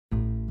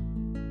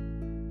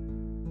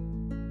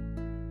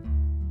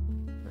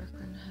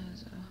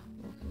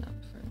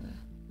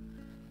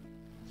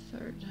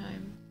third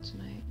time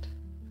tonight.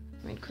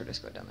 I made Curtis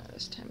go down there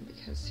this time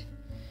because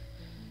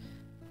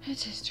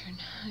it's his turn.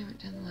 I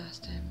went down the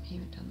last time, he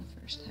went down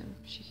the first time.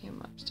 She came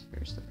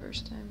upstairs the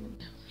first time, and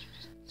now she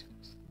just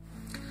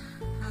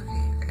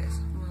Okay, you guys.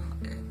 Well,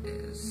 it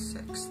is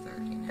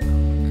 6:30 now. I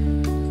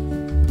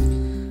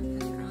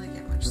didn't really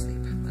get much sleep,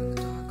 but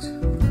the dogs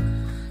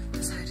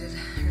decided,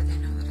 or they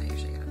know that I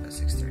usually get up at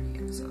 6:30,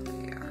 and so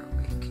they are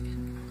awake.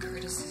 And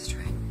Curtis is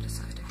trying to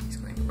decide if he's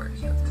going to work.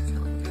 He wasn't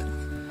feeling good,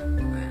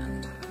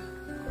 and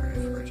or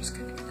if we're just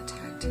going to get a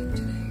tag team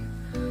today.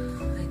 I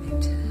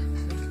need to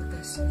make a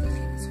list of the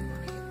things we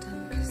want to get done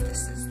because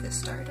this is the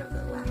start of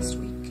the last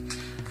week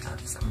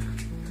of summer.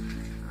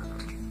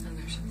 And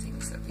there's some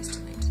things that we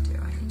still need to do.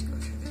 I need to go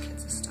through the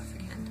kids' stuff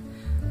again.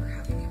 We're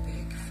having a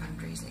big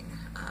fundraising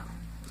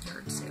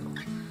yard sale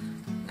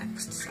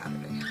next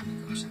Saturday. Oh my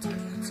gosh, it's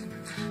already that soon.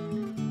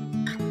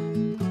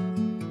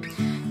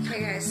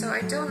 Okay guys, so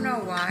I don't know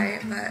why,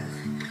 but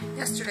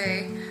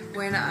yesterday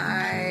when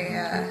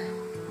I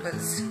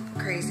was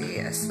crazy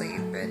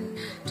asleep and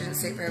didn't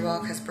sleep very well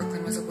because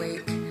Brooklyn was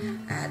awake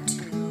at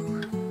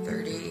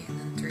 2:30 and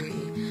then 3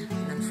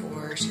 and then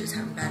 4. She was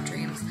having bad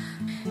dreams.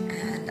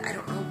 And I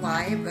don't know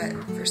why, but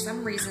for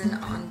some reason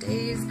on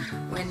days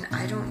when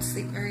I don't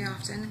sleep very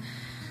often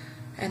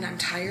and I'm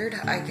tired,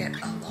 I get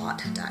a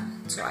lot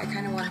done. So I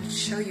kind of wanted to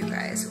show you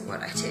guys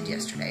what I did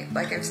yesterday.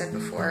 Like I've said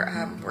before,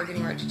 we're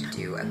getting ready to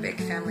do a big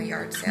family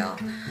yard sale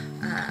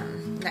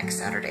next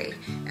Saturday,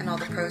 and all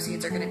the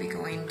proceeds are going to be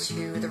going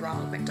to the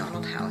Ronald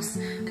McDonald House.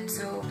 And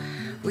so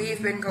we've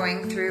been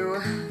going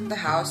through the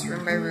house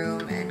room by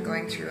room and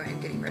going through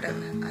and getting rid of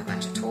a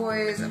bunch of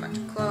toys, a bunch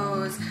of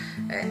clothes,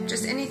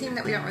 just anything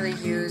that we don't really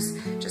use,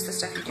 just the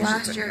stuff you do.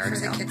 Last year for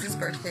the kids'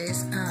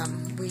 birthdays,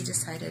 we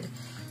decided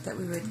that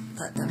we would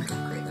let them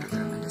decorate their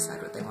room and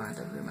decide what they wanted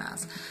their room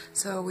as.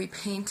 So we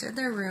painted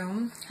their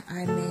room.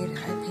 I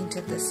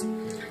painted this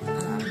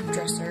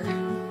dresser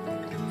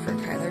for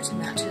Kyler to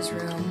match his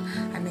room.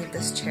 I made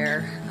this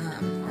chair,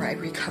 or I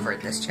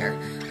recovered this chair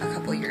a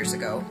couple years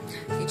ago.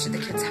 Each of the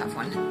kids have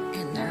one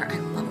in there. I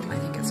love them. I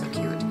think it's so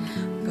cute.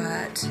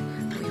 But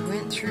we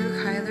went through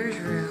Kyler's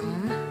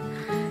room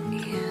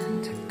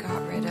and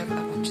got rid of a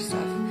bunch of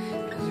stuff.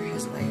 Those are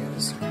his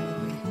Legos,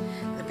 probably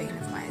the bane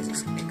of my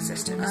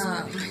existence.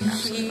 I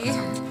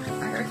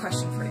got a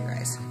question for you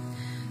guys.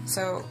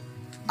 So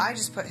I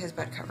just put his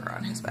bed cover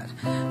on his bed.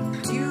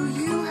 Do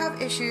you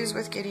have issues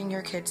with getting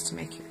your kids to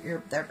make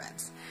their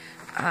beds?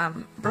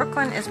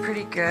 Brooklyn is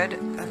pretty good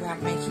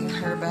about making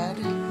her bed,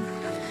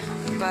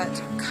 but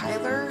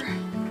Kyler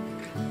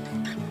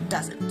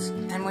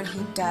doesn't. And when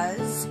he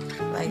does,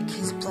 like,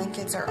 his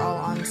blankets are all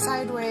on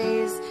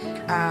sideways.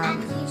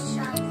 And he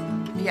shoves.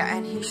 Yeah,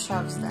 and he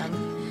shoves them,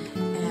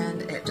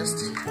 and it just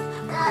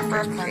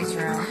Brooklyn's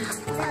room.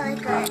 Really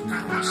good.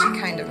 She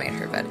kind of made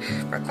her bed.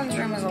 Brooklyn's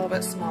room is a little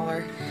bit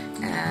smaller,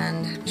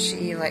 and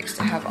she likes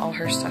to have all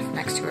her stuff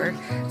next to her,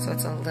 so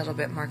it's a little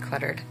bit more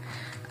cluttered.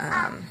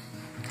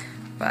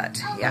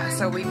 But yeah,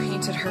 so we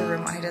painted her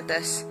room. I did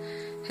this.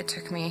 It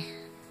took me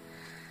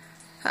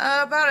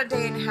about a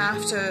day and a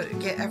half to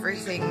get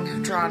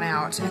everything drawn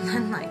out, and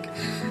then like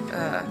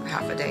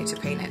half a day to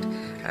paint it.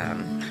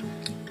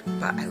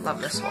 But I love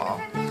this wall.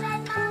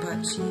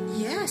 But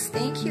yes,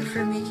 thank you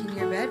for making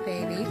your bed,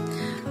 baby.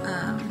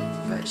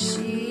 But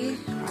she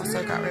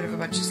also got rid of a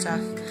bunch of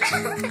stuff.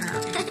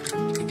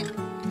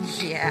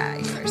 Yeah,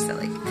 you are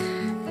silly.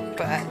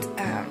 But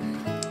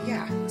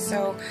yeah,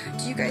 so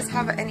do you guys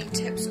have any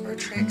tips or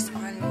tricks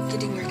on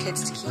getting your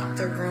kids to keep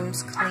their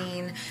rooms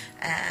clean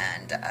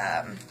and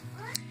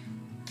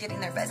getting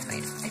their beds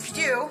made? If you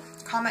do,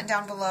 comment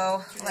down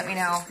below. Let me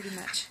know. Pretty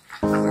much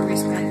where we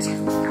spent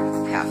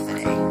half the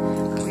day.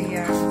 We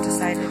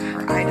decided,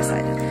 or I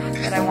decided,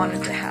 that I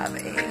wanted to have a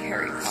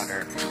Harry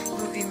Potter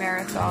movie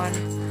marathon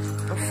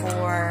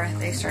before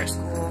they start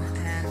school,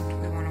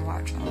 and we want to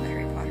watch all the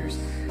Harry Potters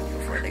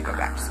before they go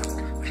back to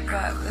school.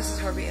 But this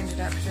is where we ended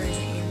up during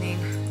the evening,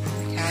 on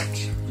the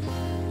couch,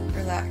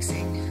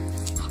 relaxing,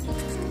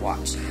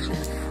 watching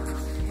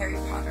Harry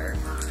Potter.